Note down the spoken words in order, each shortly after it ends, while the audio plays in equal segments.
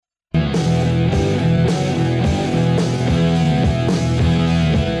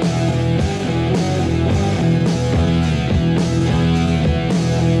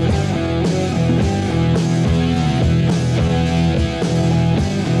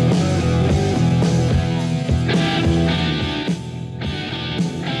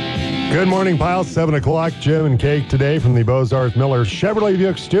Good morning, pal. 7 o'clock. Jim and Kate today from the Bozarth Miller Chevrolet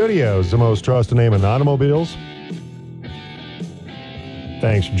Buick Studios, the most trusted name in automobiles.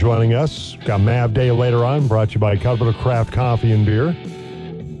 Thanks for joining us. Got Mav Day later on, brought to you by Cuthbert Craft Coffee and Beer.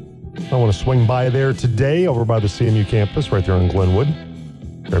 I want to swing by there today over by the CMU campus right there in Glenwood.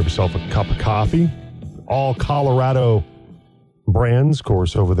 Grab yourself a cup of coffee. All Colorado brands, of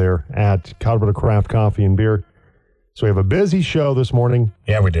course, over there at Cuthbert Craft Coffee and Beer. So we have a busy show this morning.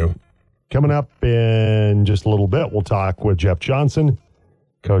 Yeah, we do. Coming up in just a little bit, we'll talk with Jeff Johnson,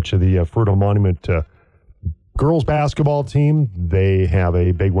 coach of the Fruita Monument girls basketball team. They have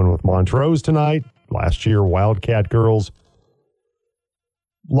a big one with Montrose tonight. Last year, Wildcat girls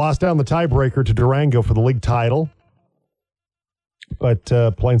lost down the tiebreaker to Durango for the league title, but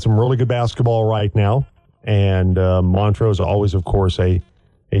playing some really good basketball right now. And Montrose always, of course, a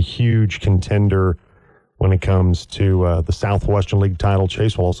huge contender when it comes to the Southwestern League title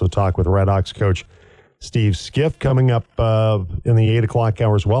chase. We'll also talk with Red Hawks coach Steve Skiff coming up in the 8 o'clock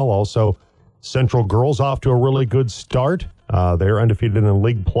hour as well. Also, Central girls off to a really good start. They're undefeated in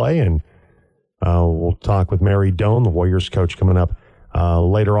league play, and we'll talk with Mary Doan, the Warriors coach, coming up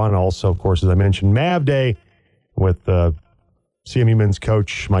later on. Also, of course, as I mentioned, Mav Day with CMU men's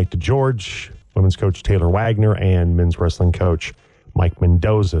coach Mike DeGeorge, women's coach Taylor Wagner, and men's wrestling coach Mike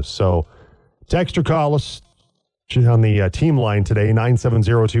Mendoza. So text or call us on the team line today,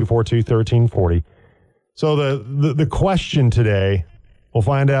 970-242-1340. So the question today, we'll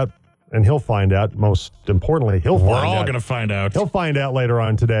find out, and he'll find out. Most importantly, We're all going to find out. He'll find out later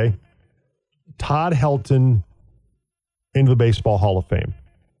on today. Todd Helton into the Baseball Hall of Fame.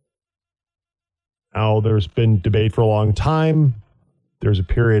 Now, there's been debate for a long time. There's a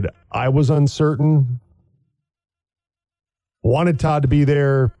period I was uncertain. Wanted Todd to be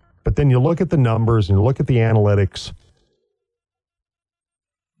there. But then you look at the numbers and you look at the analytics.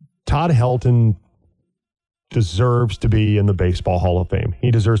 Todd Helton deserves to be in the Baseball Hall of Fame.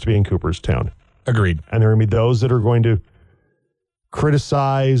 He deserves to be in Cooperstown. Agreed. And there are going to be those that are going to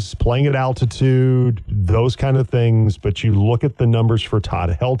criticize playing at altitude, those kind of things. But you look at the numbers for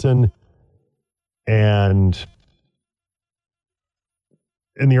Todd Helton, and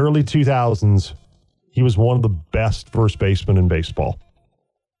in the early 2000s, he was one of the best first basemen in baseball.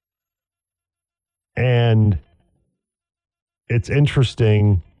 And it's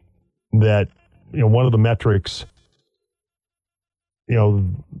interesting that, one of the metrics,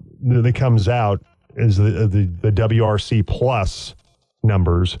 that comes out is the WRC plus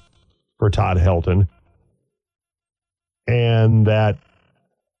numbers for Todd Helton. And that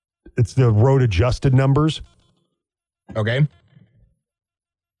it's the road adjusted numbers. Okay.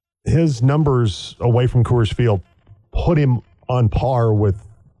 His numbers away from Coors Field put him on par with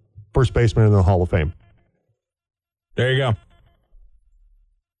first baseman in the Hall of Fame. There you go.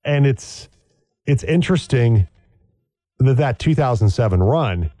 And it's interesting that 2007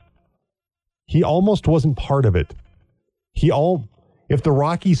 run, he almost wasn't part of it. If the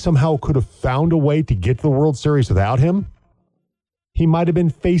Rockies somehow could have found a way to get to the World Series without him, he might have been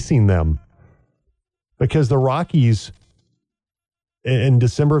facing them. Because the Rockies in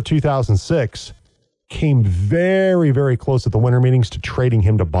December of 2006 came very, very close at the winter meetings to trading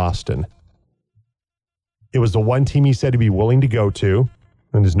him to Boston. It was the one team he said he'd be willing to go to,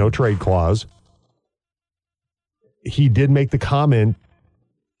 and there's no trade clause. He did make the comment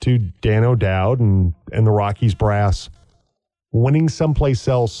to Dan O'Dowd and the Rockies brass, winning someplace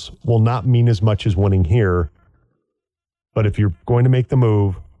else will not mean as much as winning here. But if you're going to make the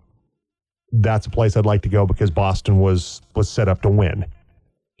move, that's a place I'd like to go because Boston was set up to win.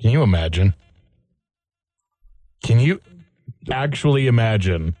 Can you imagine? Can you actually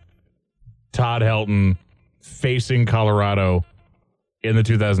imagine Todd Helton facing Colorado in the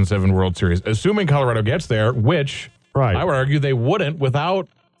 2007 World Series, assuming Colorado gets there, which I would argue they wouldn't without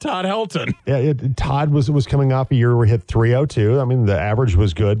Todd Helton. Yeah, Todd was coming off a year where he hit 302. I mean, the average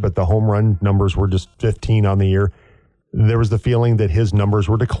was good, but the home run numbers were just 15 on the year. There was the feeling that his numbers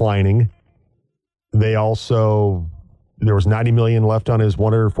were declining. There was $90 million left on his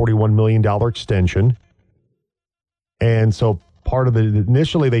 $141 million extension. And so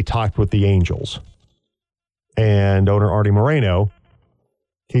initially they talked with the Angels and owner Artie Moreno,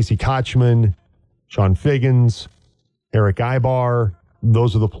 Casey Kochman, Sean Figgins, Eric Ibar.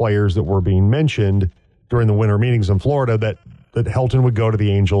 Those are the players that were being mentioned during the winter meetings in Florida that Helton would go to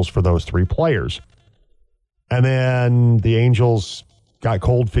the Angels for those three players. And then the Angels got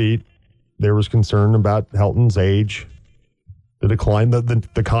cold feet. There was concern about Helton's age, the decline,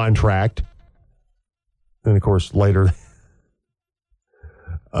 the contract. And of course, later,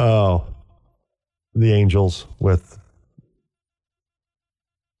 the Angels with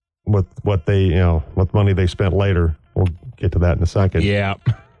with what they, with money they spent later. We'll get to that in a second. Yeah.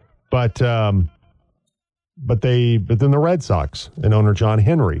 But then the Red Sox and owner John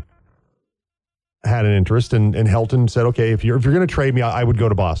Henry had an interest, and Helton said, okay, if you're going to trade me, I would go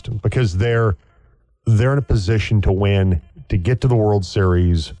to Boston because they're in a position to win, to get to the World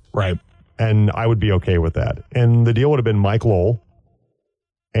Series. Right. And I would be okay with that. And the deal would have been Mike Lowell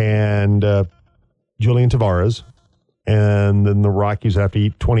and Julian Tavares, and then the Rockies have to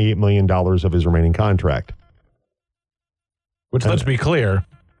eat $28 million of his remaining contract. Which, let's be clear,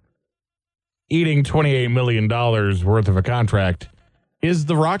 eating $28 million worth of a contract is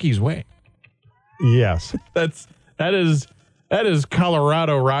the Rockies' way. Yes. That is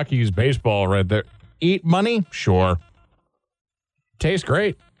Colorado Rockies baseball right there. Eat money? Sure. Tastes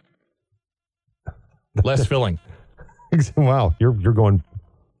great. Less filling. Wow, you're going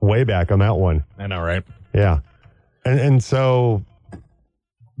way back on that one. I know, right? Yeah. And so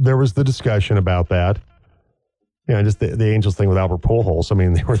there was the discussion about that. Just the Angels thing with Albert Pujols. I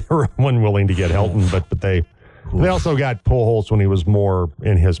mean, they were unwilling to get Helton, but they also got Pujols when he was more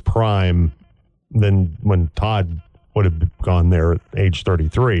in his prime than when Todd would have gone there at age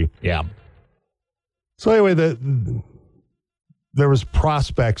 33. Yeah. So anyway, there was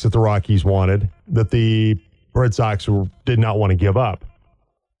prospects that the Rockies wanted that the Red Sox did not want to give up.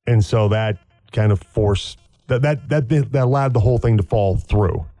 And so that kind of forced, that allowed the whole thing to fall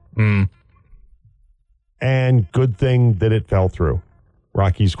through. Mm. And good thing that it fell through.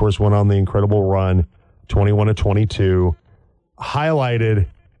 Rockies, of course, went on the incredible run, 21-22, highlighted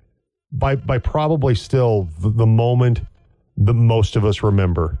by probably still the moment that most of us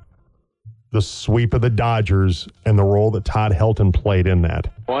remember. The sweep of the Dodgers and the role that Todd Helton played in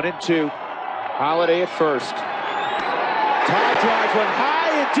that. 1-2. Holiday at first. Todd drives one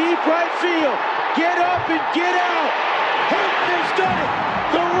high and deep right field. Get up and get out. Helton has done it.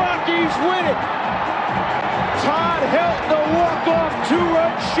 The Rockies win it. Todd Helton, a walk-off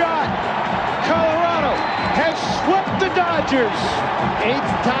two-run shot. Colorado has swept the Dodgers.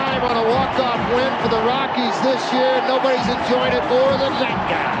 8th time on a walk-off win for the Rockies this year. Nobody's enjoying it more than that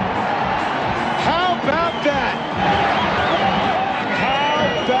guy. How about that? How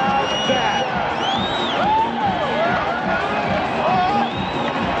about that?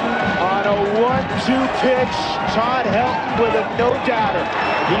 On a 1-2 pitch, Todd Helton with a no-doubter.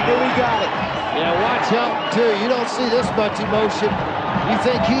 He knew he got it. Yeah, watch Helton, too. You don't see this much emotion. You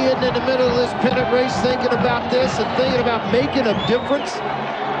think he isn't in the middle of this pennant race thinking about this and thinking about making a difference?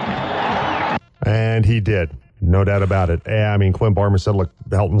 And he did. No doubt about it. I mean, Clint Barmer said, look,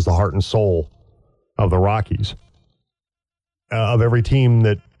 Helton's the heart and soul of the Rockies. Of every team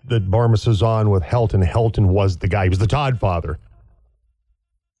that Barmes is on with Helton was the guy. He was the Todd father.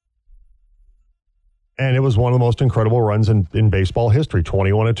 And it was one of the most incredible runs in baseball history,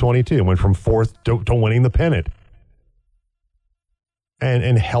 21-22. Went from fourth to winning the pennant.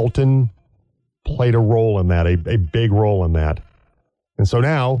 And Helton played a role in that, a big role in that. And so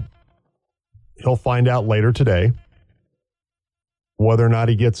now he'll find out later today whether or not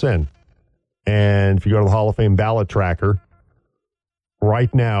he gets in. And if you go to the Hall of Fame ballot tracker,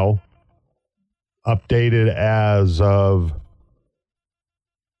 right now, updated as of,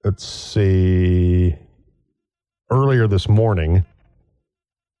 let's see, earlier this morning,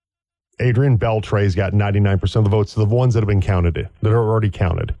 Adrian Beltre's got 99% of the votes, the ones that have been counted, that are already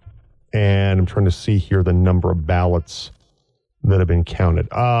counted. And I'm trying to see here the number of ballots that have been counted.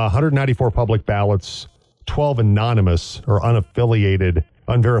 194 public ballots, 12 anonymous or unaffiliated,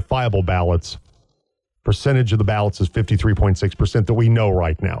 unverifiable ballots. Percentage of the ballots is 53.6% that we know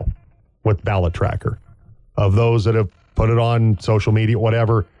right now with Ballot Tracker. Of those that have put it on social media,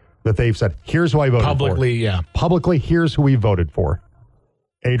 whatever, that they've said, here's who I voted for. Publicly, yeah. Publicly, here's who we voted for.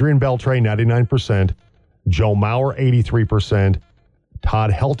 Adrian Beltre, 99%. Joe Mauer, 83%.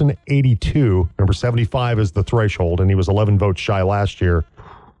 Todd Helton, 82. Remember, 75 is the threshold, and he was 11 votes shy last year.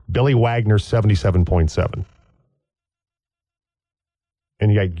 Billy Wagner, 77.7.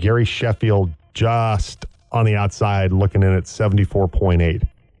 And you got Gary Sheffield just on the outside looking in at 74.8.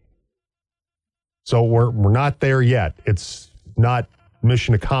 So we're not there yet. It's not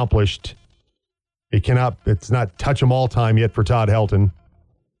mission accomplished. It's not touch 'em all time yet for Todd Helton,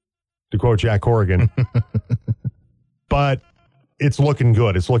 to quote Jack Corrigan. But it's looking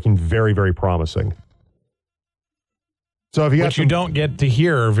good. It's looking very, very promising. So if you got Which you don't get to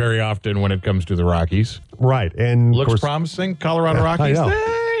hear very often when it comes to the Rockies. Right. And Looks of course, promising. Colorado Rockies. I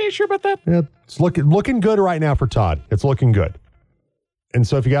know. You sure about that? Yeah, it's looking good right now for Todd. It's looking good. And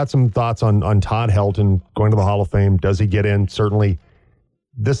so if you got some thoughts on Todd Helton going to the Hall of Fame, does he get in? Certainly.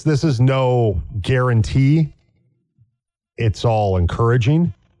 This is no guarantee. It's all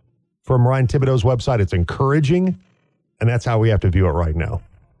encouraging. from Ryan Thibodeau's website. It's encouraging, and that's how we have to view it right now.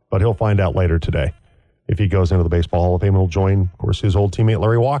 But he'll find out later today if he goes into the Baseball Hall of Fame. He'll join, of course, his old teammate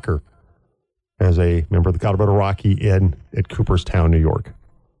Larry Walker as a member of the Colorado Rocky at Cooperstown, New York.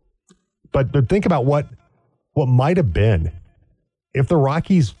 But think about what might have been if the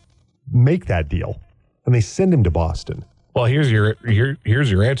Rockies make that deal and they send him to Boston. Well, here's your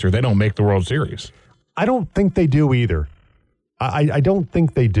answer. They don't make the World Series. I don't think they do either. I don't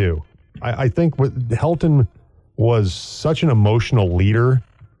think they do. I think Helton was such an emotional leader,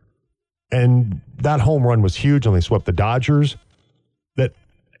 and that home run was huge, and they swept the Dodgers. That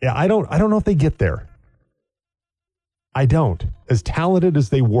I don't know if they get there. I don't. As talented as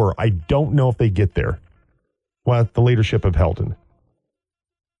they were, I don't know if they get there with the leadership of Helton,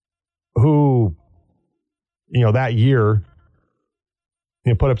 who, that year,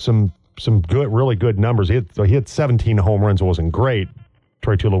 put up some good, really good numbers. He had 17 home runs. It wasn't great.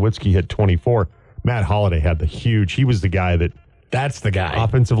 Troy Tulowitzki hit 24. Matt Holliday had the huge. He was the guy that's the guy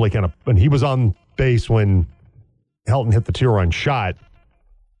offensively and he was on base when Helton hit the 2-run shot.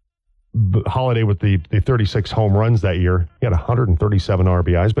 Holliday with the 36 home runs that year. He had 137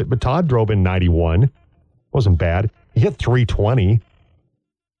 RBIs, but Todd drove in 91. Wasn't bad. He hit 320.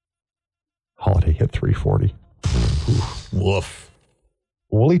 Holliday hit 340. Woof.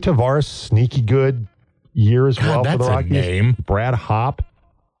 Willie Tavares, sneaky good year as well for the Rockies. Name. Brad Hopp.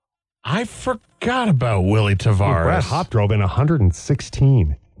 I forgot about Willie Tavares. Brad Hopp drove in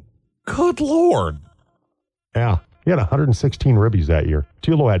 116. Good Lord. Yeah. He had 116 ribbies that year.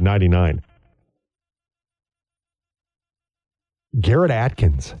 Tulo had 99. Garrett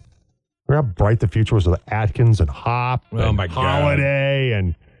Atkins. Remember how bright the future was with Atkins and Hopp and my God.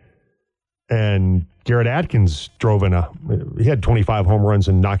 Holliday and Garrett Atkins drove in he had 25 home runs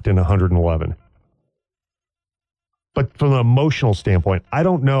and knocked in 111. But from an emotional standpoint, I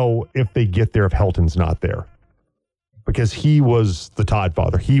don't know if they get there if Helton's not there. Because he was the Todd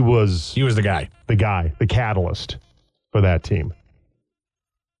father. He was the guy. The catalyst for that team.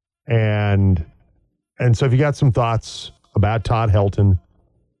 And so if you got some thoughts about Todd Helton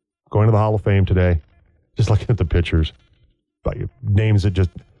going to the Hall of Fame today, just looking at the pictures, like names that just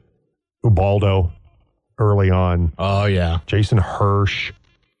Ubaldo early on. Oh, yeah. Jason Hirsch,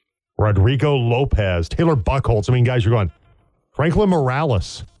 Rodrigo Lopez, Taylor Buchholz. I mean, guys, you're going, Franklin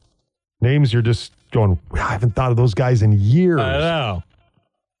Morales. Names you're just going, I haven't thought of those guys in years. I know.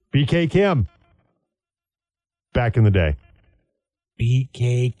 BK Kim. Back in the day.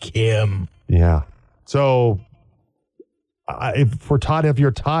 BK Kim. Yeah. So, if you're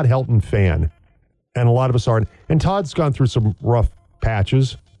a Todd Helton fan, and a lot of us are, and Todd's gone through some rough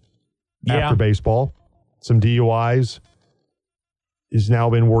patches after baseball, some DUIs. He's now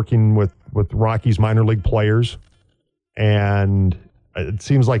been working with Rockies minor league players, and it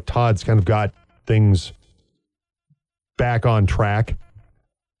seems like Todd's kind of got things back on track.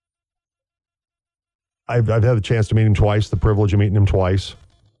 I've had the chance to meet him twice, the privilege of meeting him twice.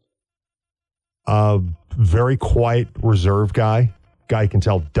 Very quiet, reserved guy. Guy you can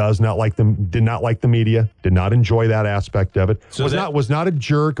tell did not like the media, did not enjoy that aspect of it. So was not a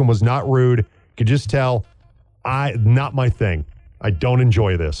jerk and was not rude. Could just tell, not my thing. I don't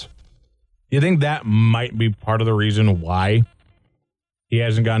enjoy this. You think that might be part of the reason why he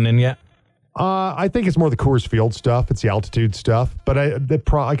hasn't gotten in yet? I think it's more the Coors Field stuff. It's the altitude stuff. But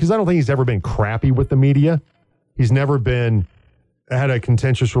because I don't think he's ever been crappy with the media. He's never had a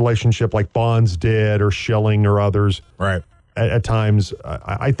contentious relationship like Bonds did or Schilling or others. Right. At times,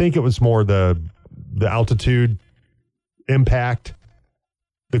 I think it was more the altitude impact,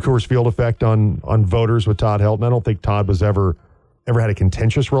 the Coors Field effect on voters with Todd Helton. I don't think Todd was ever had a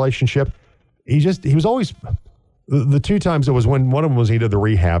contentious relationship. He was always. The two times it was when one of them was he did the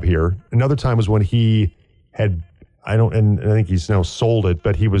rehab here. Another time was when he had, and I think he's now sold it,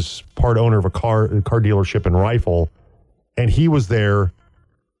 but he was part owner of a car dealership in Rifle, and he was there,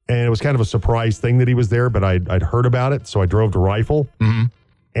 and it was kind of a surprise thing that he was there, but I'd heard about it, so I drove to Rifle,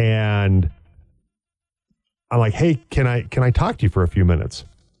 and I'm like, hey, can I talk to you for a few minutes?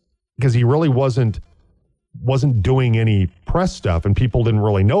 Because he really wasn't doing any press stuff, and people didn't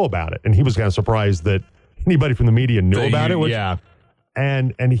really know about it, and he was kind of surprised that anybody from the media knew about it. Yeah.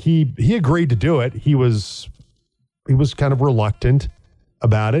 And he agreed to do it. He was kind of reluctant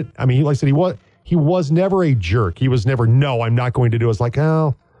about it. I mean, like I said, he was never a jerk. He was never, no, I'm not going to do it. I was like,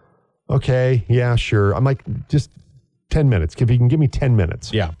 oh, okay, yeah, sure. I'm like, just 10 minutes. If you can give me 10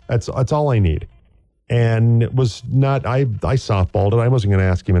 minutes. Yeah. That's all I need. And it was not, I softballed it. I wasn't going to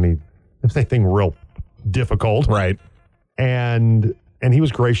ask him anything real difficult. Right. And he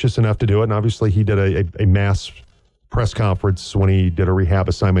was gracious enough to do it. And obviously he did a mass press conference when he did a rehab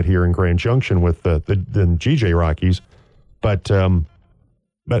assignment here in Grand Junction with the GJ Rockies. But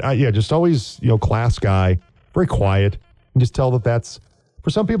just always, class guy, very quiet. You just tell that's, for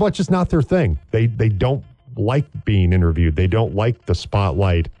some people, it's just not their thing. They don't like being interviewed. They don't like the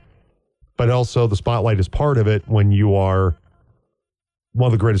spotlight. But also the spotlight is part of it when you are one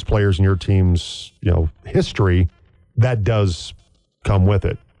of the greatest players in your team's, history. That does come with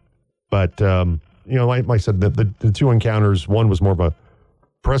it. But, like I said, the two encounters, one was more of a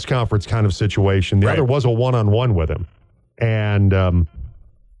press conference kind of situation. The other was a one-on-one with him. And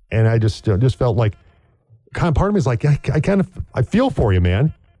I just felt like, part of me is like, I feel for you,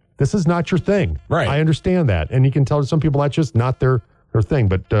 man. This is not your thing. Right. I understand that. And you can tell some people that's just not their thing,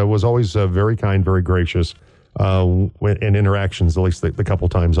 but was always very kind, very gracious in interactions, at least the couple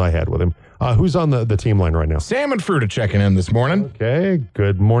times I had with him. Who's on the team line right now? Sam and Fruta checking in this morning. Okay.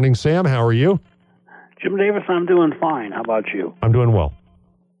 Good morning, Sam. How are you? Jim Davis, I'm doing fine. How about you? I'm doing well.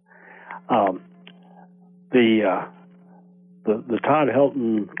 The Todd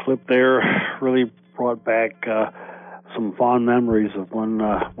Helton clip there really brought back some fond memories of when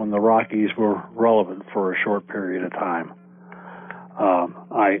the Rockies were relevant for a short period of time.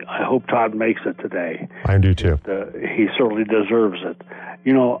 I hope Todd makes it today. I do too. He certainly deserves it.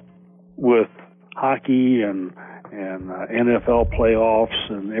 With hockey and NFL playoffs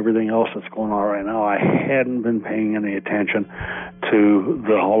and everything else that's going on right now, I hadn't been paying any attention to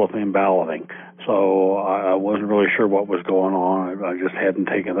the Hall of Fame balloting. So I wasn't really sure what was going on. I just hadn't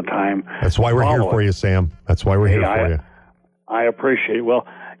taken the time. That's why we're here for you, Sam. That's why we're here for you. I appreciate it. Well,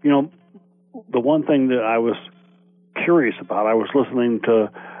 the one thing that I was curious about, I was listening to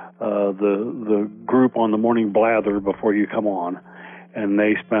the group on the Morning Blather before you come on, and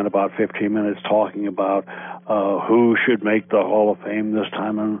they spent about 15 minutes talking about who should make the Hall of Fame this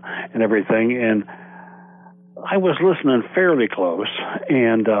time and everything. And I was listening fairly close,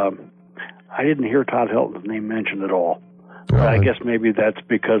 and I didn't hear Todd Helton's name mentioned at all. But I guess maybe that's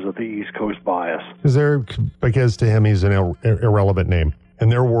because of the East Coast bias. Because to him, he's an irrelevant name. In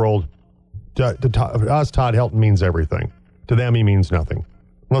their world, to us, Todd Helton means everything. To them, he means nothing.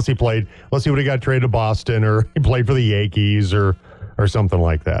 Unless he would have got traded to Boston, or he played for the Yankees or something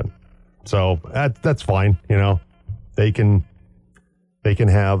like that. So that's fine. They can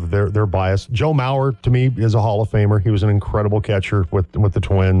have their bias. Joe Mauer, to me, is a Hall of Famer. He was an incredible catcher with the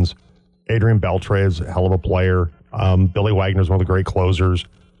Twins. Adrian Beltre is a hell of a player. Billy Wagner is one of the great closers.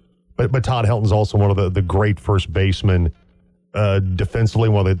 But Todd Helton's also one of the great first basemen, defensively,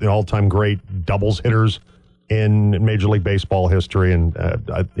 one of the all-time great doubles hitters in Major League Baseball history, and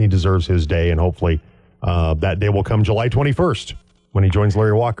he deserves his day, and hopefully that day will come July 21st when he joins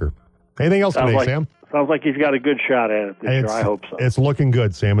Larry Walker. Anything else today, Sam? Sounds like he's got a good shot at it this year. I hope so. It's looking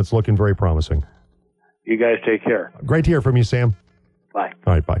good, Sam. It's looking very promising. You guys take care. Great to hear from you, Sam. Bye.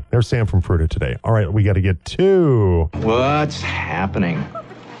 All right, bye. There's Sam from Fruta today. All right, we got to get to what's happening.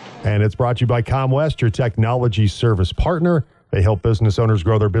 And it's brought to you by ComWest, your technology service partner. They help business owners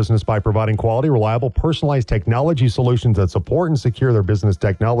grow their business by providing quality, reliable, personalized technology solutions that support and secure their business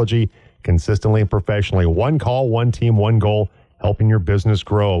technology consistently and professionally. One call, one team, one goal, helping your business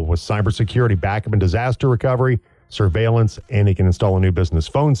grow with cybersecurity, backup and disaster recovery, surveillance, and you can install a new business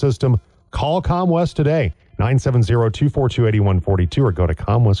phone system. Call ComWest today, 970-242-8142, or go to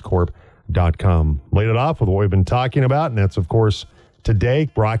comwestcorp.com. Laid it off with what we've been talking about, and that's, of course, today,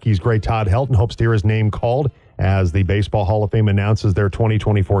 Rockies great Todd Helton hopes to hear his name called as the Baseball Hall of Fame announces their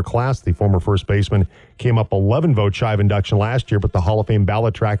 2024 class. The former first baseman came up 11 votes shy of induction last year, but the Hall of Fame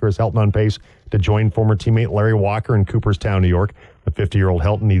ballot tracker has Helton on pace to join former teammate Larry Walker in Cooperstown, New York. The 50-year-old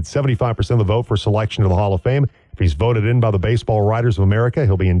Helton needs 75% of the vote for selection to the Hall of Fame. If he's voted in by the Baseball Writers of America,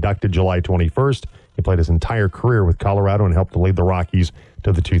 he'll be inducted July 21st. He played his entire career with Colorado and helped to lead the Rockies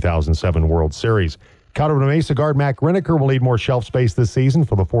to the 2007 World Series. Colorado Mesa guard Mac Reniker will need more shelf space this season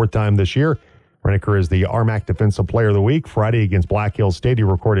for the fourth time this year. Reniker is the RMAC Defensive Player of the Week. Friday against Black Hills State, he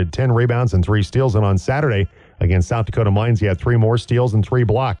recorded 10 rebounds and 3 steals. And on Saturday against South Dakota Mines, he had 3 more steals and 3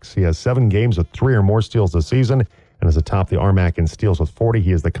 blocks. He has 7 games with 3 or more steals this season and is atop the RMAC in steals with 40.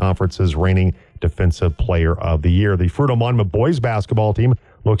 He is the conference's reigning Defensive Player of the Year. The Fruita Monument boys basketball team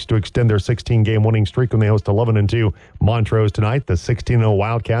looks to extend their 16-game winning streak when they host 11-2 Montrose tonight. The 16-0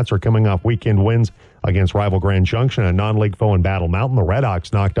 Wildcats are coming off weekend wins against rival Grand Junction and non-league foe in Battle Mountain. The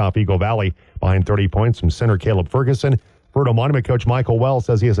Redhawks knocked off Eagle Valley behind 30 points from center Caleb Ferguson. Fruita Monument coach Michael Wells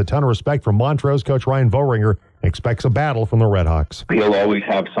says he has a ton of respect for Montrose coach Ryan Vohringer expects a battle from the Redhawks. He'll always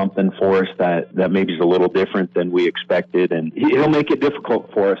have something for us that maybe is a little different than we expected, and he'll make it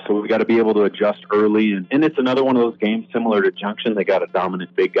difficult for us, so we've got to be able to adjust early. And it's another one of those games similar to Junction. They got a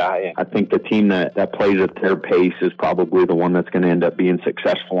dominant big guy. I think the team that plays at their pace is probably the one that's going to end up being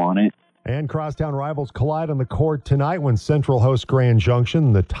successful on it. And crosstown rivals collide on the court tonight when Central hosts Grand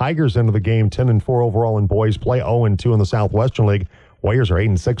Junction. The Tigers enter the game 10-4 overall in boys play, 0-2 in the Southwestern League. Warriors are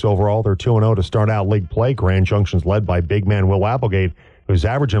 8-6 overall. They're 2-0 to start out league play. Grand Junction's led by big man Will Applegate, who's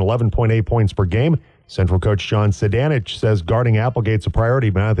averaging 11.8 points per game. Central coach John Sedanich says guarding Applegate's a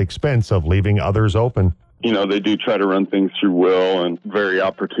priority, but not at the expense of leaving others open. You know, they do try to run things through Will, and very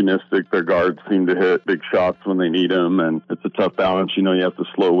opportunistic. Their guards seem to hit big shots when they need them, and it's a tough balance. You know, you have to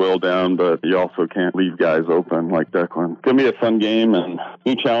slow Will down, but you also can't leave guys open like Declan. It's going to be a fun game and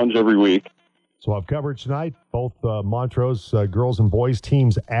new challenge every week. So I'll have coverage tonight, both Montrose girls and boys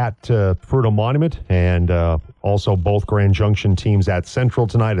teams at Fruita Monument, and also both Grand Junction teams at Central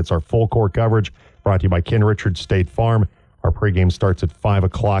tonight. It's our full court coverage brought to you by Ken Richards State Farm. Our pregame starts at 5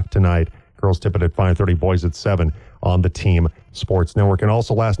 o'clock tonight. Girls tip it at 5:30, boys at 7 on the Team Sports Network. And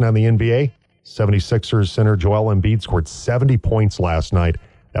also last night in the NBA, 76ers center Joel Embiid scored 70 points last night.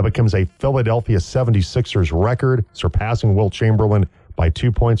 That becomes a Philadelphia 76ers record, surpassing Wilt Chamberlain by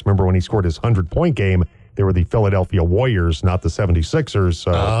 2 points. Remember when he scored his 100-point game, they were the Philadelphia Warriors, not the 76ers.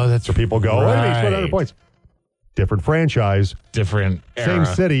 That's so people go, right. Wait, he scored 100 points. Different franchise. Different era. Same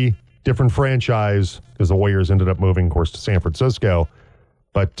city, different franchise, because the Warriors ended up moving, of course, to San Francisco.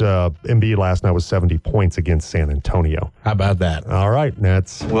 But Embiid last night was 70 points against San Antonio. How about that? All right,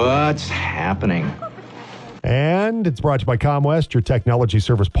 that's What's happening? And it's brought to you by ComWest, your technology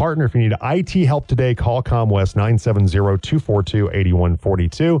service partner. If you need IT help today, call ComWest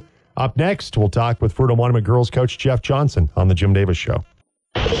 970-242-8142. Up next, we'll talk with Fruita Monument girls coach Jeff Johnson on The Jim Davis Show.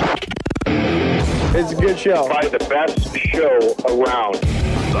 It's a good show. Probably the best show around.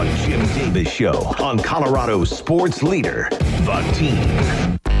 The Jim Davis Show on Colorado's sports leader, The Team.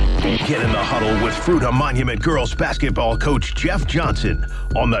 Get in the huddle with Fruita Monument girls basketball coach Jeff Johnson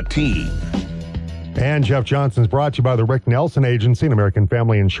on The Team. And Jeff Johnson is brought to you by the Rick Nelson Agency and American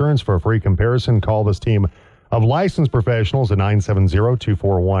Family Insurance. For a free comparison, call this team of licensed professionals at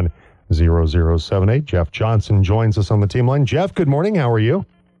 970-241-0078. Jeff Johnson joins us on the team line. Jeff, good morning. How are you?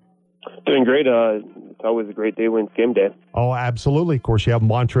 Doing great. It's always a great day when it's game day. Oh, absolutely. Of course, you have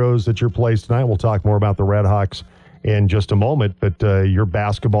Montrose at your place tonight. We'll talk more about the Redhawks in just a moment. But your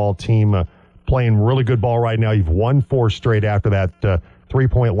basketball team playing really good ball right now. You've won 4 straight after that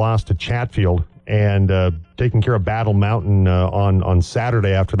 3-point loss to Chatfield, and taking care of Battle Mountain on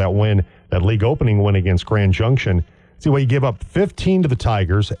Saturday after that win, that league opening win against Grand Junction. See, you gave up 15 to the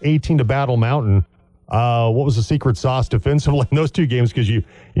Tigers, 18 to Battle Mountain. What was the secret sauce defensively in those 2 games? Because you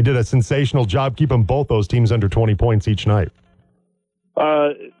did a sensational job keeping both those teams under 20 points each night.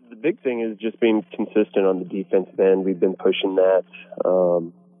 The big thing is just being consistent on the defensive end. We've been pushing that.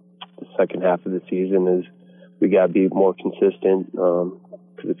 The second half of the season is we got to be more consistent.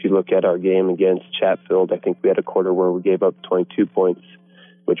 Because if you look at our game against Chatfield, I think we had a quarter where we gave up 22 points,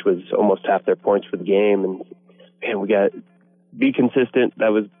 which was almost half their points for the game. And man, we got to be consistent.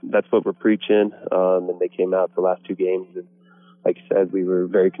 That's what we're preaching. And they came out the last 2 games, and like I said, we were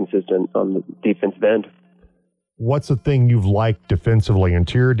very consistent on the defensive end. What's the thing you've liked defensively?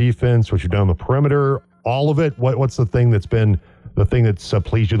 Interior defense, what you've done on the perimeter, all of it? What's the thing that's been the thing that's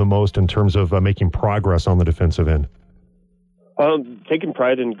pleased you the most in terms of making progress on the defensive end? Taking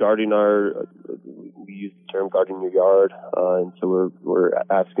pride in guarding we use the term guarding your yard, and so we're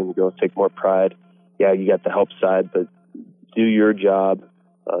asking the girls to take more pride. Yeah, you got the help side, but do your job.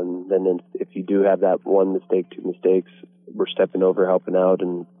 And then if you do have that 1 mistake, 2 mistakes, we're stepping over, helping out,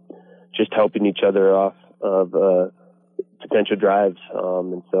 and just helping each other off of potential drives.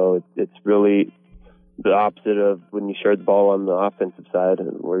 And so it's really the opposite of when you share the ball on the offensive side,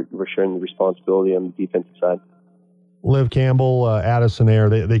 and we're sharing the responsibility on the defensive side. Liv Campbell, Addison Air,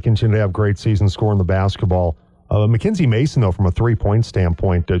 they continue to have great seasons scoring the basketball. Mackenzie Mason, though, from a 3-point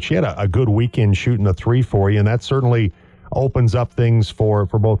standpoint, she had a good weekend shooting a 3 for you, and that certainly opens up things for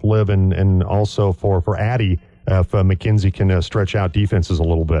both Liv and also for Addie if Mackenzie can stretch out defenses a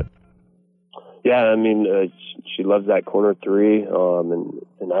little bit. Yeah, I mean, she loves that corner 3, and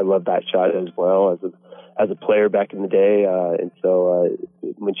I love that shot as well as a player back in the day. And so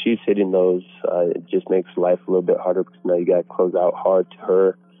when she's hitting those, it just makes life a little bit harder because now you got to close out hard to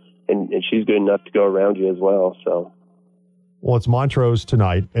her, and she's good enough to go around you as well. So. Well, it's Montrose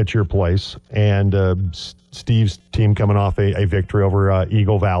tonight at your place, and Steve's team coming off a victory over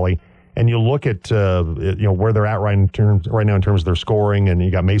Eagle Valley. And you look at where they're at right now in terms of their scoring, and you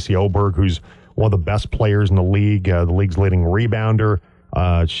got Macy Oberg, who's one of the best players in the league's leading rebounder.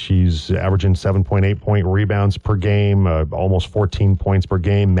 She's averaging 7.8 point rebounds per game, almost 14 points per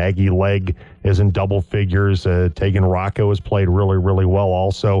game. Maggie Legg is in double figures. Tegan Rocco has played really, really well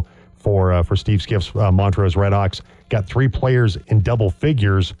also for Steve Skiff's Montrose Redhawks. Got 3 players in double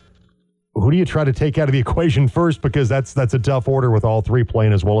figures. Who do you try to take out of the equation first? Because that's a tough order with all 3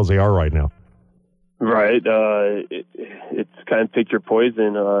 playing as well as they are right now. Right. It's kind of pick your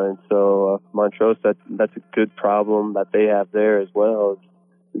poison. And so Montrose, that's a good problem that they have there as well.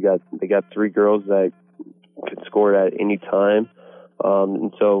 They got 3 girls that can score at any time.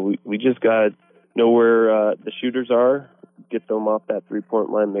 And so we just got to know where the shooters are, get them off that 3-point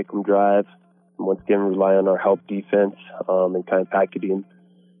line, make them drive. And once again, rely on our help defense and kind of packaging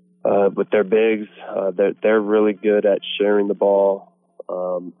with their bigs. They're really good at sharing the ball.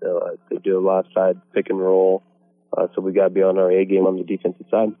 They do a lot of side pick and roll, so we got to be on our A game on the defensive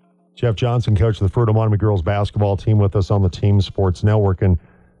side. Jeff Johnson, coach of the Fruita Monument girls basketball team, with us on the Team Sports Network, and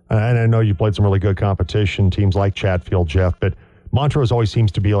I know you played some really good competition, teams like Chatfield, Jeff, but Montrose always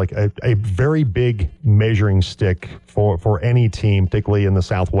seems to be like a very big measuring stick for any team, particularly in the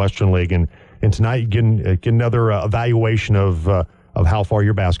Southwestern League, and tonight you get another evaluation of how far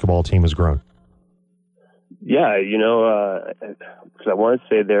your basketball team has grown. Yeah, because I want to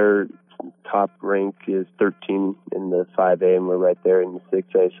say their top rank is 13 in the 5A, and we're right there in the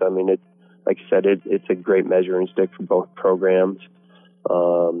 6A. So, I mean, like I said, it's a great measuring stick for both programs.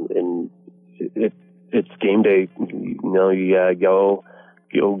 And it's game day. You go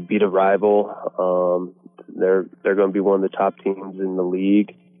beat a rival. They're going to be one of the top teams in the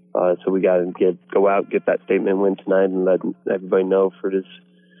league. So we got to go out, get that statement win tonight, and let everybody know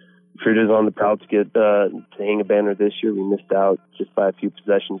Fruita's on the proud to get to hang a banner this year. We missed out just by a few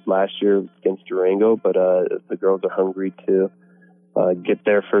possessions last year against Durango, but the girls are hungry to get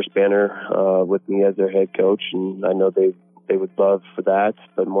their first banner with me as their head coach, and I know they would love for that,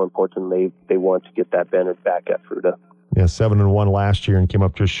 but more importantly, they want to get that banner back at Fruita. Yeah, 7-1 last year and came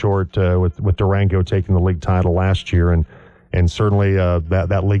up just short with Durango taking the league title last year, and certainly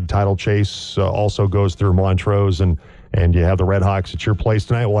that league title chase also goes through Montrose, and you have the Redhawks at your place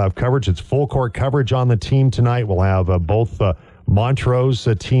tonight. We'll have coverage. It's full court coverage on the team tonight. We'll have both Montrose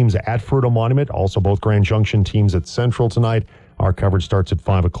teams at Fruita Monument, also both Grand Junction teams at Central tonight. Our coverage starts at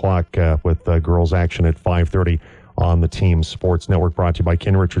 5 o'clock with girls action at 5:30 on the Team Sports Network, brought to you by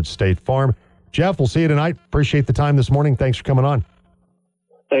Ken Richards State Farm. Jeff, we'll see you tonight. Appreciate the time this morning. Thanks for coming on.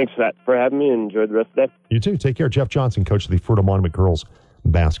 Thanks for having me, and enjoy the rest of the day. You too. Take care. Jeff Johnson, coach of the Fruita Monument girls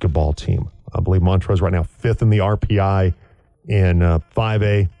basketball team. I believe Montrose right now 5th in the RPI in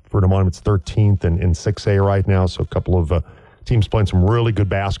 5A. Fruita Monument's 13th in 6A right now. So a couple of teams playing some really good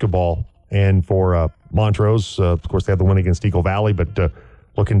basketball. And for Montrose, of course, they had the win against Eagle Valley, but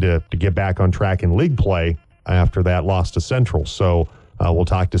looking to get back on track in league play after that loss to Central. So we'll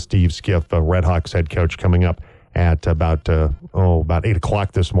talk to Steve Skiff, Redhawks head coach, coming up at about 8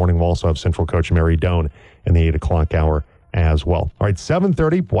 o'clock this morning. We'll also have Central coach Mary Doan in the 8 o'clock hour as well. All right,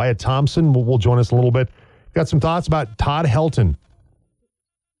 7:30, Wyatt Thompson will join us a little bit. Got some thoughts about Todd Helton.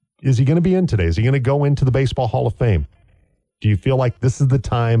 Is he going to be in today? Is he going to go into the Baseball Hall of Fame? Do you feel like this is the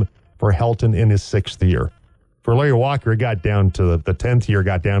time for Helton in his 6th year? For Larry Walker, it got down to the 10th year,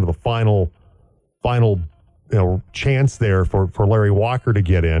 got down to the final chance there for Larry Walker to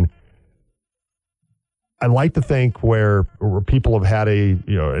get in. I like to think where people have had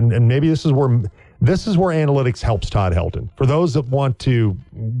and maybe this is where analytics helps Todd Helton. For those that want to,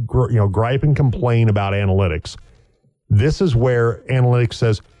 gripe and complain about analytics, this is where analytics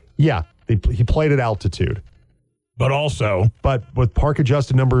says, yeah, he played at altitude. But with park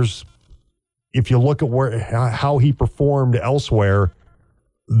adjusted numbers, if you look at how he performed elsewhere,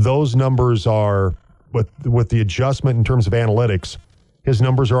 those numbers are, with the adjustment in terms of analytics, his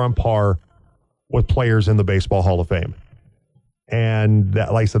numbers are on par with players in the Baseball Hall of Fame. And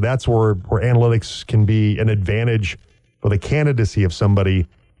that, like I said, that's where analytics can be an advantage for the candidacy of somebody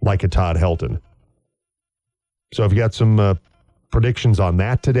like a Todd Helton. So if you got some predictions on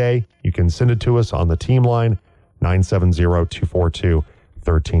that today, you can send it to us on the team line,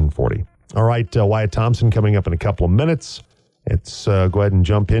 970-242-1340. All right, Wyatt Thompson coming up in a couple of minutes. Let's go ahead and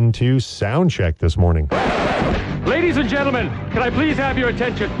jump into sound check this morning. Ladies and gentlemen, can I please have your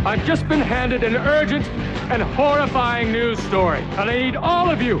attention? I've just been handed an urgent and horrifying news story, and I need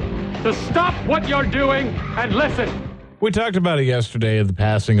all of you to stop what you're doing and listen. We talked about it yesterday, the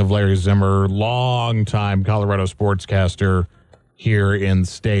passing of Larry Zimmer, long-time Colorado sportscaster here in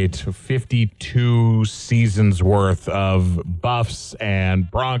state. 52 seasons worth of Buffs and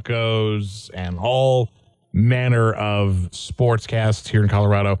Broncos and all manner of sportscasts here in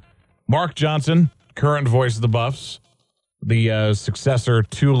Colorado. Mark Johnson, current voice of the Buffs, the successor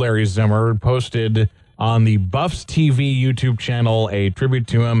to Larry Zimmer, posted on the Buffs TV YouTube channel a tribute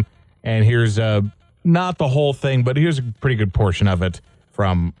to him. And here's not the whole thing, but here's a pretty good portion of it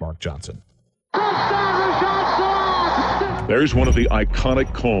from Mark Johnson. There's one of the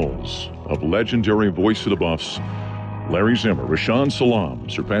iconic calls of legendary voice of the Buffs, Larry Zimmer. Rashaan Salaam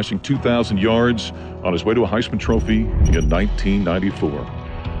surpassing 2,000 yards on his way to a Heisman Trophy in 1994.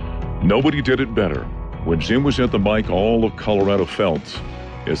 Nobody did it better. When Zim was at the mic, all of Colorado felt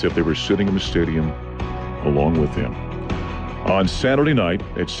as if they were sitting in the stadium along with him. On Saturday night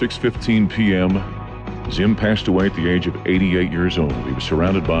at 6:15 p.m., Zim passed away at the age of 88 years old. He was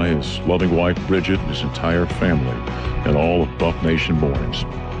surrounded by his loving wife, Bridget, and his entire family, and all of Buff Nation mourns.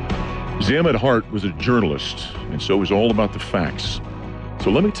 Zim at heart was a journalist, and so was all about the facts.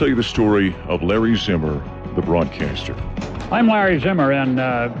 So let me tell you the story of Larry Zimmer, the broadcaster. I'm Larry Zimmer, and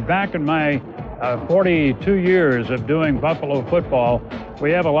back in my 42 years of doing Buffalo football,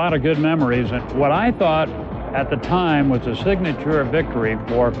 we have a lot of good memories. And what I thought at the time was a signature victory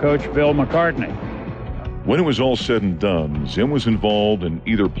for Coach Bill McCartney. When it was all said and done, Zim was involved in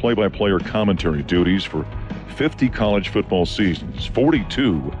either play-by-play or commentary duties for 50 college football seasons,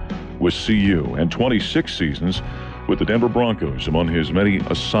 42 with CU, and 26 seasons with the Denver Broncos among his many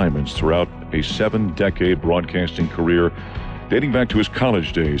assignments throughout a 7-decade broadcasting career dating back to his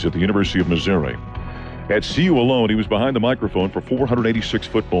college days at the University of Missouri. At CU alone, he was behind the microphone for 486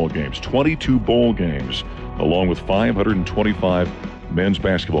 football games, 22 bowl games, along with 525 men's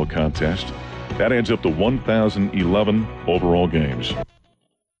basketball contests. That adds up to 1,011 overall games.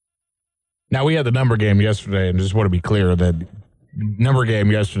 Now, we had the number game yesterday, and just want to be clear that number game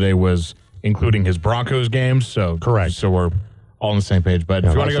yesterday was including his Broncos games. So correct. So we're all on the same page. But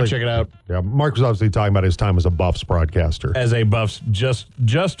if you want to go check it out. Yeah, Mark was obviously talking about his time as a Buffs broadcaster. As a Buffs,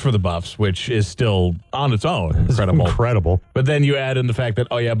 just for the Buffs, which is still on its own incredible. Incredible. But then you add in the fact that,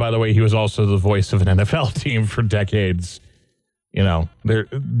 oh yeah, by the way, he was also the voice of an NFL team for decades. You know,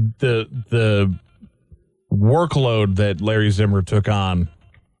 the workload that Larry Zimmer took on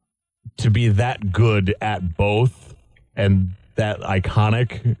to be that good at both and that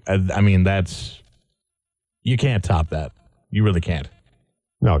iconic, I mean, you can't top that. You really can't.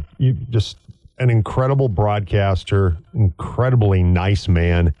 No, you just an incredible broadcaster, incredibly nice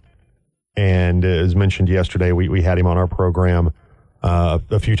man. And as mentioned yesterday, we had him on our program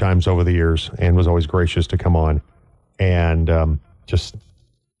a few times over the years and was always gracious to come on. And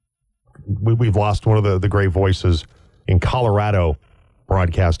we've lost one of the great voices in Colorado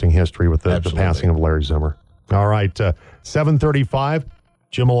broadcasting history with the passing of Larry Zimmer. All right, 7:35.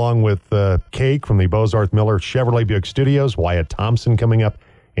 Jim along with Cake from the Bozarth Miller Chevrolet Buick Studios. Wyatt Thompson coming up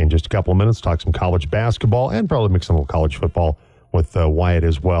in just a couple of minutes. Talk some college basketball and probably mix in a little college football with Wyatt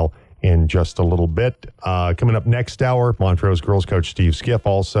as well in just a little bit. Coming up next hour, Montrose girls coach Steve Skiff,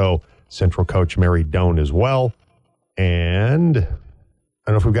 also Central coach Mary Doan as well. And I don't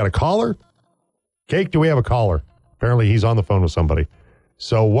know if we've got a caller. Cake, do we have a caller? Apparently he's on the phone with somebody.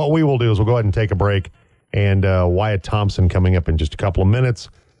 So what we will do is we'll go ahead and take a break. And Wyatt Thompson coming up in just a couple of minutes.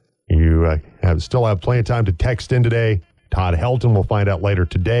 You still have plenty of time to text in today. Todd Helton will find out later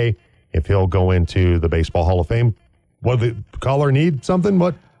today if he'll go into the Baseball Hall of Fame. What did the caller need? Something?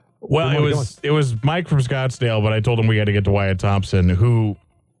 What? Well, it was Mike from Scottsdale, but I told him we had to get to Wyatt Thompson, who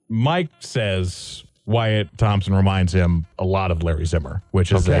Mike says Wyatt Thompson reminds him a lot of Larry Zimmer,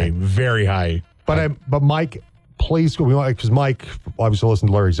 which is a very high. But Mike, please, because Mike obviously listened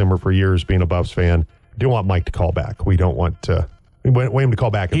to Larry Zimmer for years, being a Buffs fan. Do want Mike to call back. We don't want we want him to call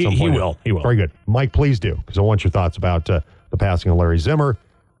back at some point. He will. Very good. Mike, please do, because I want your thoughts about the passing of Larry Zimmer.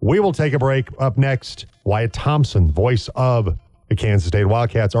 We will take a break. Up next, Wyatt Thompson, voice of the Kansas State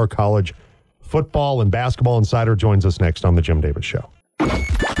Wildcats, our college football and basketball insider, joins us next on The Jim Davis Show.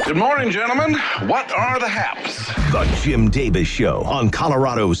 Good morning, gentlemen. What are the haps? The Jim Davis Show on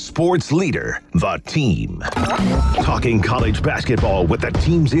Colorado's sports leader, The Team. Talking college basketball with the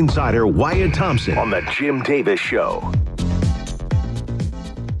team's insider, Wyatt Thompson, on The Jim Davis Show.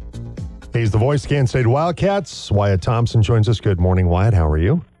 He's the voice of Kansas State Wildcats. Wyatt Thompson joins us. Good morning, Wyatt. How are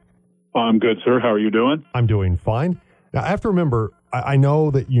you? I'm good, sir. How are you doing? I'm doing fine. Now, I have to remember, I know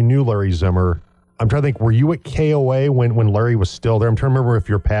that you knew Larry Zimmer. I'm trying to think, were you at KOA when Larry was still there? I'm trying to remember if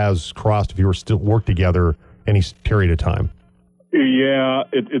your paths crossed, if you were still worked together any period of time. Yeah,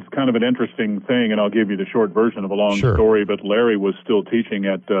 it's kind of an interesting thing, and I'll give you the short version of a long story, but Larry was still teaching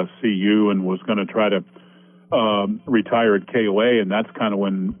at CU and was going to try to retire at KOA, and that's kind of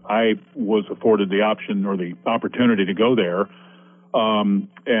when I was afforded the option or the opportunity to go there.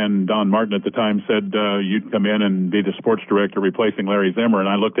 And Don Martin at the time said, you'd come in and be the sports director replacing Larry Zimmer. And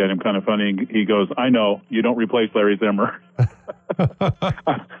I looked at him kind of funny. And he goes, I know, you don't replace Larry Zimmer. And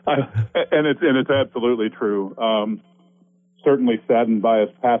it's absolutely true. Certainly saddened by his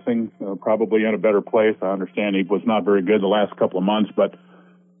passing, probably in a better place. I understand he was not very good the last couple of months, but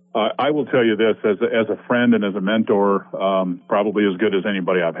I will tell you this, as a friend and as a mentor, probably as good as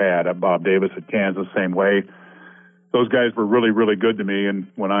anybody I've had. Bob Davis at Kansas, same way. Those guys were really, really good to me. And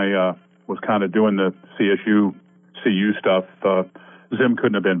when I was kind of doing the CU stuff, Zim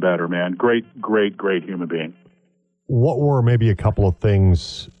couldn't have been better, man. Great, great, great human being. What were maybe a couple of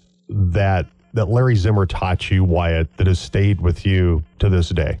things that Larry Zimmer taught you, Wyatt, that has stayed with you to this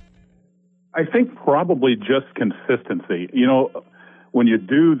day? I think probably just consistency. You know, when you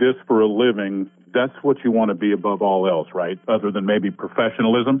do this for a living, that's what you want to be above all else, right? Other than maybe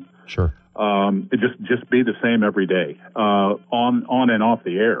professionalism. Sure. Just be the same every day, on and off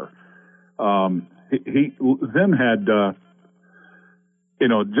the air. Zim had,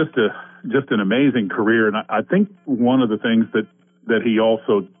 just an amazing career. And I think one of the things that he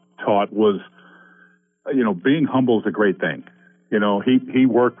also taught was, being humble is a great thing. You know, he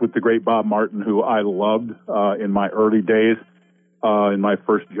worked with the great Bob Martin, who I loved, in my early days, in my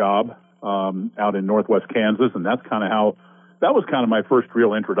first job, out in Northwest Kansas. And that was kind of my first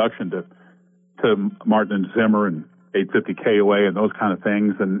real introduction to Martin and Zimmer and 850 KOA and those kind of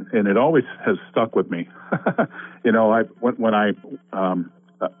things. And it always has stuck with me. When I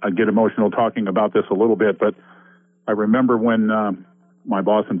get emotional talking about this a little bit, but I remember when, my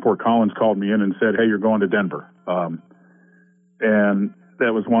boss in Fort Collins called me in and said, "Hey, you're going to Denver." And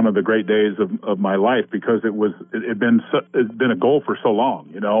that was one of the great days of my life, because it'd been a goal for so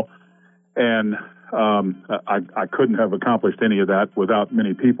long, and I couldn't have accomplished any of that without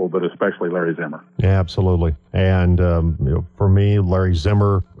many people, but especially Larry Zimmer. Yeah, absolutely. And for me, Larry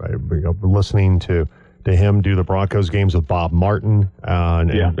Zimmer, listening to him do the Broncos games with Bob Martin, and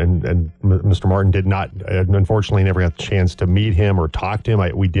Mr. Martin did not, unfortunately, never got the chance to meet him or talk to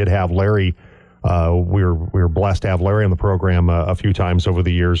him. We did have Larry. We were blessed to have Larry on the program a few times over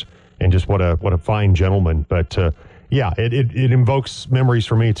the years, and just what a fine gentleman. But it invokes memories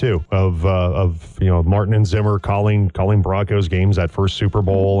for me too of Martin and Zimmer calling Broncos games, that first Super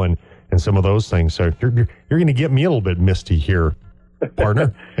Bowl, and some of those things. So you're going to get me a little bit misty here,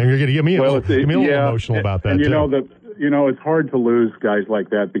 partner, and you're going to get me a little emotional about that. And it's hard to lose guys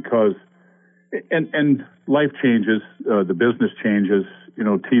like that, because and life changes, the business changes.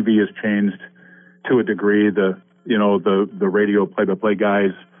 TV has changed to a degree. The radio play-by-play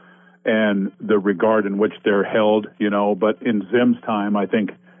guys and the regard in which they're held. But in Zim's time, I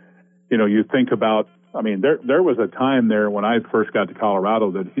think, you think about. I mean, there was a time there when I first got to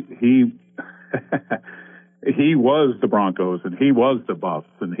Colorado that he he was the Broncos, and he was the Buffs,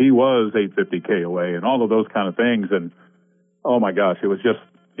 and he was 850 KOA, and all of those kind of things. And oh my gosh, it was just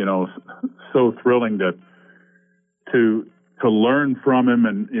so thrilling to learn from him.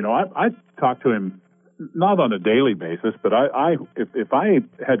 And I talked to him not on a daily basis, but if I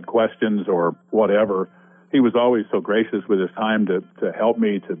had questions or whatever, he was always so gracious with his time to help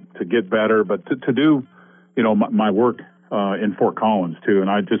me to get better, but to do my work in Fort Collins too.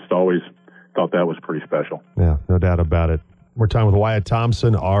 And I just always thought that was pretty special. Yeah, no doubt about it. We're talking with Wyatt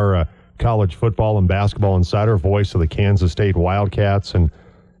Thompson, our college football and basketball insider, voice of the Kansas State Wildcats.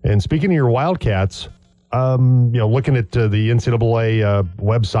 And speaking of your Wildcats, looking at the NCAA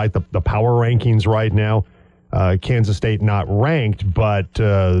website, the power rankings right now, Kansas State not ranked, but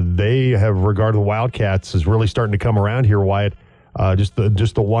they have regarded the Wildcats as really starting to come around here, Wyatt. Just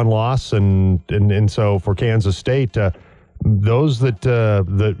the one loss, and so for Kansas State, those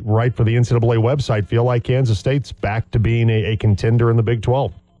that write for the NCAA website feel like Kansas State's back to being a contender in the Big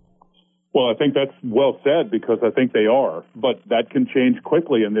 12. Well, I think that's well said, because I think they are, but that can change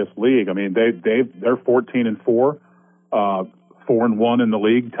quickly in this league. I mean, they're 14-4, 4-1 in the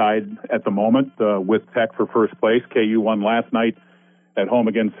league, tied at the moment with Tech for first place. KU won last night at home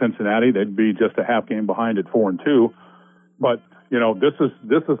against Cincinnati. They'd be just a half game behind at 4-2, but this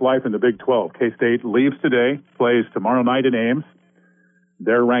is life in the Big 12. K-State leaves today, plays tomorrow night in Ames.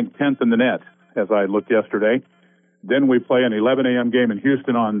 They're ranked 10th in the net, as I looked yesterday. Then we play an 11 a.m. game in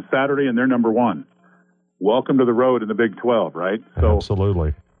Houston on Saturday, and they're number 1. Welcome to the road in the Big 12, right? So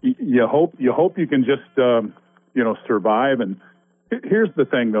absolutely. You hope you can just survive. And here's the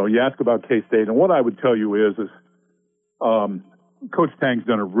thing, though. You ask about K-State, and what I would tell you is Coach Tang's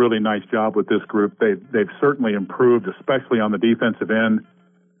done a really nice job with this group. They've certainly improved, especially on the defensive end.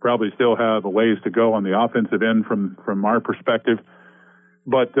 Probably still have a ways to go on the offensive end from our perspective.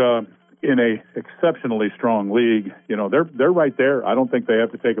 But in a exceptionally strong league. You know, they're right there. I don't think they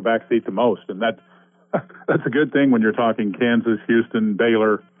have to take a back seat to most, and that's a good thing when you're talking Kansas, Houston,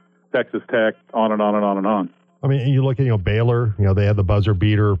 Baylor, Texas Tech, on and on and on and on. I mean, you look at, Baylor, they had the buzzer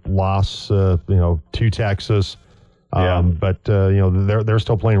beater loss, to Texas. But they're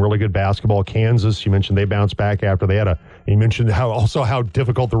still playing really good basketball. Kansas, you mentioned they bounced back after they had you mentioned how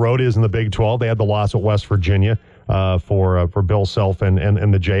difficult the road is in the Big 12. They had the loss at West Virginia for Bill Self and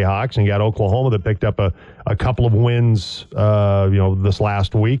the Jayhawks. And you got Oklahoma that picked up a couple of wins, this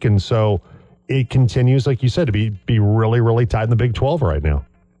last week. And so it continues, like you said, to be really, really tight in the Big 12 right now.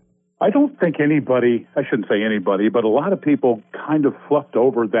 I don't think I shouldn't say anybody, but a lot of people kind of fluffed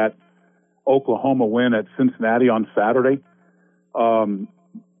over that Oklahoma win at Cincinnati on Saturday.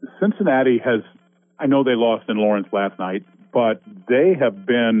 Cincinnati I know they lost in Lawrence last night, but they have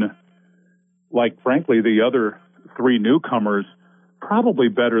been, frankly, the other three newcomers, probably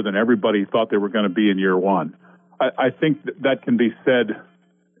better than everybody thought they were going to be in year one. I think that can be said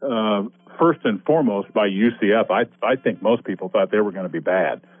first and foremost by UCF. I think most people thought they were going to be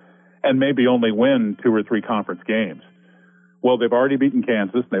bad and maybe only win 2 or 3 conference games. Well, they've already beaten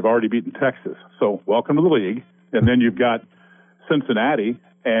Kansas, and they've already beaten Texas. So welcome to the league. And then you've got Cincinnati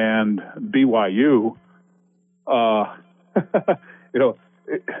and BYU.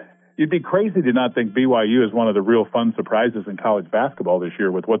 You'd be crazy to not think BYU is one of the real fun surprises in college basketball this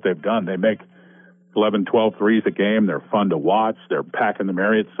year with what they've done. They make 11, 12 threes a game. They're fun to watch. They're packing the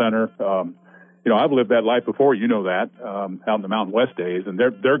Marriott Center. I've lived that life before, that, out in the Mountain West days, and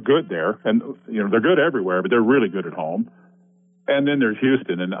they're good there. And, they're good everywhere, but they're really good at home. And then there's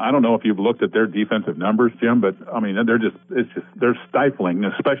Houston, and I don't know if you've looked at their defensive numbers, Jim, but I mean, they're stifling,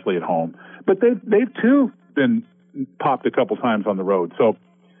 especially at home. But they've too been popped a couple times on the road. So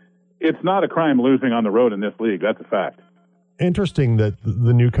it's not a crime losing on the road in this league. That's a fact. Interesting that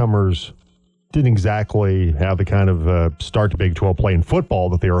the newcomers didn't exactly have the kind of start to Big 12 play in football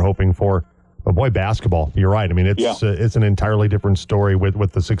that they were hoping for. But boy, basketball, you're right. I mean, it's an entirely different story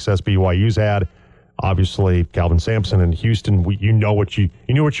with the success BYU's had. Obviously, Calvin Sampson and Houston, you know what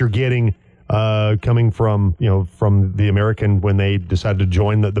you're getting coming from the American when they decided to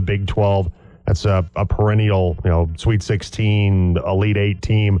join the Big 12. That's a perennial Sweet 16, Elite 8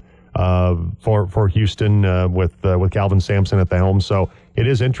 team for Houston with Calvin Sampson at the helm. So it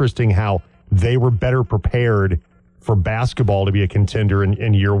is interesting how they were better prepared for basketball to be a contender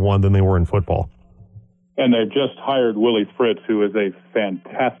in year one than they were in football. And they've just hired Willie Fritz, who is a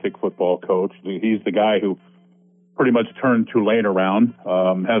fantastic football coach. He's the guy who pretty much turned Tulane around,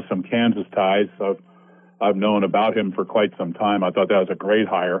 has some Kansas ties. I've known about him for quite some time. I thought that was a great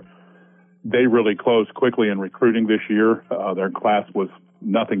hire. They really closed quickly in recruiting this year. Their class was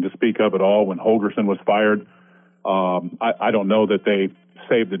nothing to speak of at all when Holgerson was fired. I don't know that they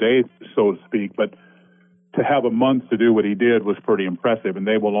saved the day, so to speak, but to have a month to do what he did was pretty impressive, and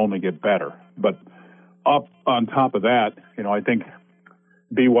they will only get better. But up on top of that, I think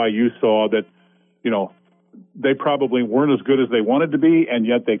BYU saw that, they probably weren't as good as they wanted to be, and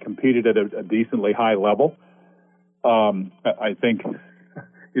yet they competed at a decently high level. I think,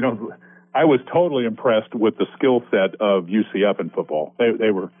 I was totally impressed with the skill set of UCF in football.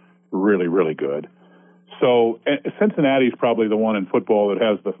 They were really, really good. So Cincinnati's probably the one in football that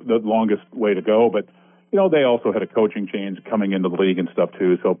has the longest way to go, but they also had a coaching change coming into the league and stuff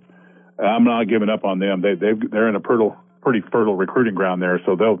too. So I'm not giving up on them. They're in a pretty fertile recruiting ground there,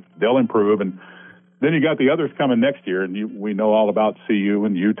 so they'll improve. And then you got the others coming next year, and we know all about CU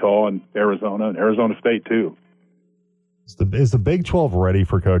and Utah and Arizona State too. Is the Big 12 ready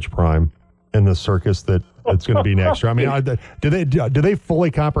for Coach Prime in the circus that's going to be next year? I mean, do they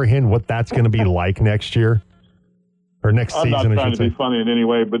fully comprehend what that's going to be like next year? Or next season, I'm not trying to be funny in any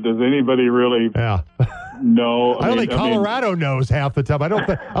way, but does anybody really know? I don't think Colorado knows half the time. I don't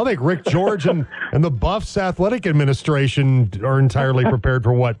think Rick George and the Buffs Athletic Administration are entirely prepared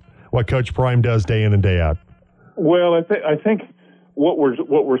for what Coach Prime does day in and day out. Well, I think what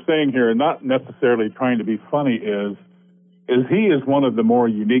we're saying here, and not necessarily trying to be funny, is he is one of the more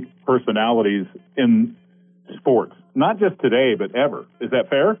unique personalities in sports, not just today, but ever. Is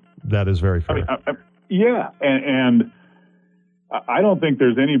that fair? That is very fair. Yeah, and I don't think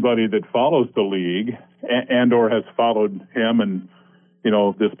there's anybody that follows the league and or has followed him and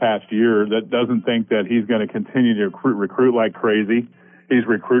this past year that doesn't think that he's going to continue to recruit like crazy. He's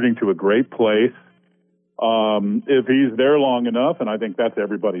recruiting to a great place. If he's there long enough, and I think that's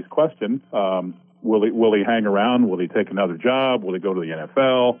everybody's question, will he hang around? Will he take another job? Will he go to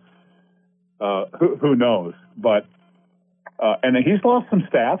the NFL? Who knows? But and he's lost some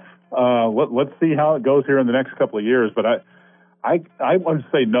staff. Let's see how it goes here in the next couple of years. But I would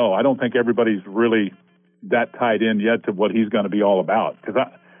say no. I don't think everybody's really that tied in yet to what he's going to be all about. Because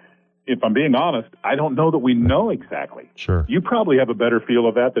if I'm being honest, I don't know that we know exactly. Sure. You probably have a better feel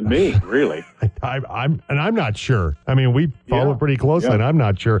of that than me, really. I'm not sure. I mean, we follow it pretty closely, and I'm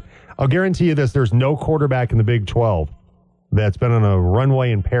not sure. I'll guarantee you this: there's no quarterback in the Big 12 that's been on a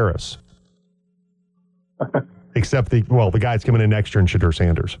runway in Paris, except the guy's coming in next year, and Shadur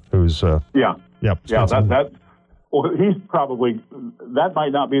Sanders, who's Well, he's probably, that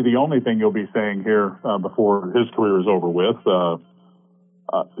might not be the only thing you'll be saying here before his career is over with.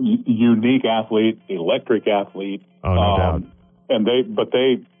 Unique athlete, electric athlete. Oh, no doubt. And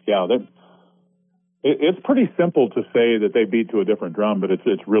it's pretty simple to say that they beat to a different drum, but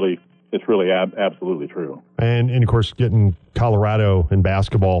it's really absolutely true. And of course, getting Colorado in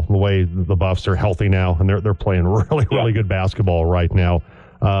basketball, the way the Buffs are healthy now, and they're playing really good basketball right now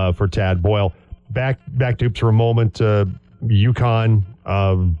for Tad Boyle. Back to hoops for a moment. UConn,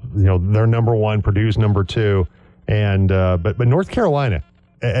 they're number one, Purdue's number two, and but North Carolina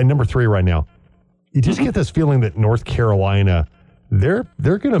at number three right now. You just get this feeling that North Carolina, they're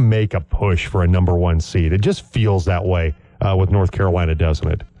going to make a push for a number one seed. It just feels that way with North Carolina, doesn't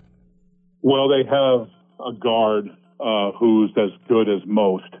it? Well, they have a guard who's as good as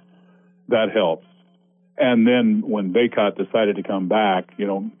most. That helps. And then when Bacot decided to come back,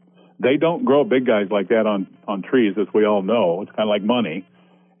 they don't grow big guys like that on trees, as we all know. It's kind of like money.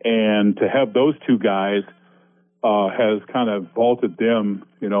 And to have those two guys has kind of vaulted them,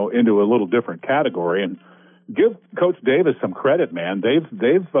 into a little different category. And give Coach Davis some credit, man.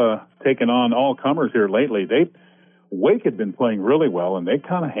 They've taken on all comers here lately. Wake had been playing really well, and they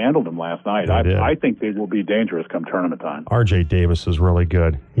kind of handled them last night. I think they will be dangerous come tournament time. RJ Davis is really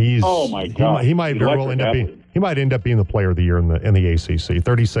good. Oh my God, he might very well end up being. He might end up being the player of the year in the ACC.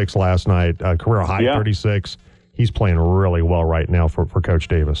 36 last night, career high 36. He's playing really well right now for Coach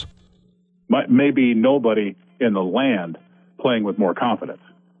Davis. Maybe nobody in the land playing with more confidence.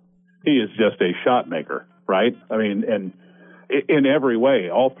 He is just a shot maker, right? I mean, and in every way,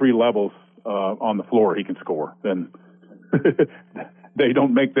 all three levels on the floor, he can score. And they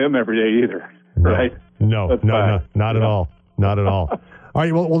don't make them every day either, right? No, not at all. Not at all. All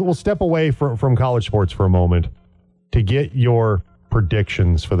right, well, we'll step away from college sports for a moment to get your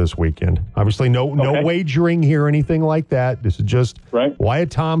predictions for this weekend. Obviously, no wagering here or anything like that. This is just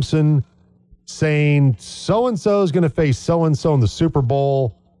Wyatt Thompson saying so-and-so is going to face so-and-so in the Super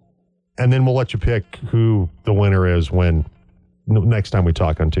Bowl, and then we'll let you pick who the winner is next time we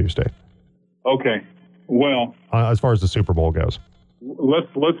talk on Tuesday. Okay. Well, as far as the Super Bowl goes. Let's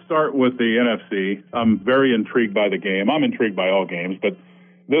start with the NFC. I'm very intrigued by the game. I'm intrigued by all games, but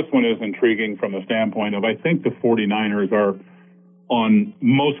this one is intriguing from the standpoint of I think the 49ers are, on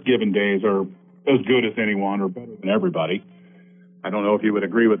most given days, are as good as anyone or better than everybody. I don't know if you would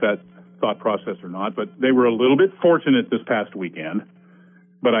agree with that thought process or not, but they were a little bit fortunate this past weekend.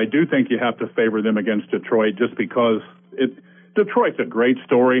 But I do think you have to favor them against Detroit just because Detroit's a great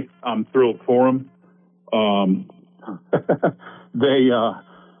story. I'm thrilled for them. They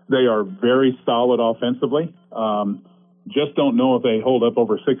are very solid offensively. Just don't know if they hold up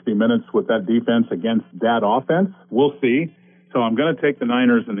over 60 minutes with that defense against that offense. We'll see. So I'm going to take the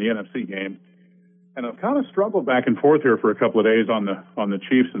Niners in the NFC game. And I've kind of struggled back and forth here for a couple of days on the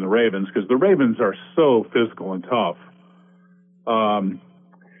Chiefs and the Ravens because the Ravens are so physical and tough.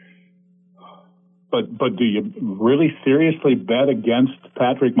 But do you really seriously bet against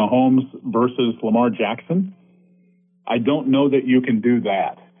Patrick Mahomes versus Lamar Jackson? I don't know that you can do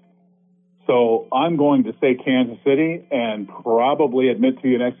that. So I'm going to say Kansas City and probably admit to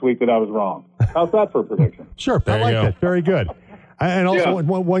you next week that I was wrong. How's that for a prediction? Sure. I like it. Very good. And also,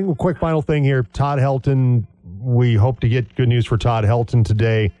 one quick final thing here. Todd Helton, we hope to get good news for Todd Helton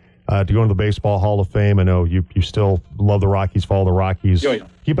today to go into the Baseball Hall of Fame. I know you still love the Rockies, follow the Rockies. Yeah.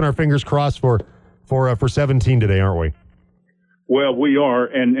 Keeping our fingers crossed for 17 today, aren't we? Well, we are,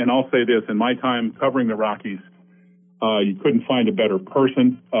 and I'll say this. In my time covering the Rockies, you couldn't find a better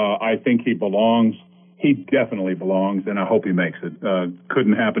person. I think he belongs. He definitely belongs, and I hope he makes it.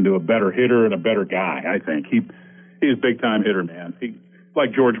 Couldn't happen to a better hitter and a better guy, I think. He's a big-time hitter, man.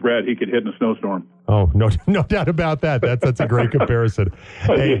 Like George Brett, he could hit in a snowstorm. Oh, no doubt about that. That's a great comparison.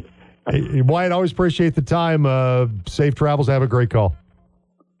 Hey, Wyatt, always appreciate the time. Safe travels. Have a great call.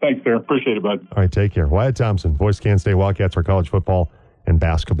 Thanks, sir. Appreciate it, bud. All right, take care. Wyatt Thompson, voice of Kansas State Wildcats, our college football and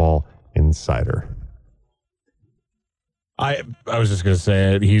basketball insider. I was just going to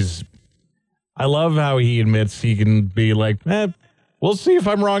say it. I love how he admits he can be like, we'll see if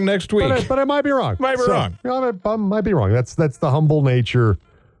I'm wrong next week. But I might be wrong. Might be wrong. I might be wrong. That's the humble nature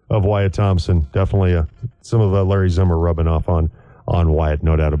Wyatt Thompson. Definitely some of Larry Zimmer rubbing off on Wyatt,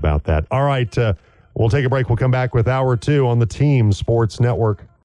 no doubt about that. All right, we'll take a break. We'll come back with Hour 2 on the Team Sports Network.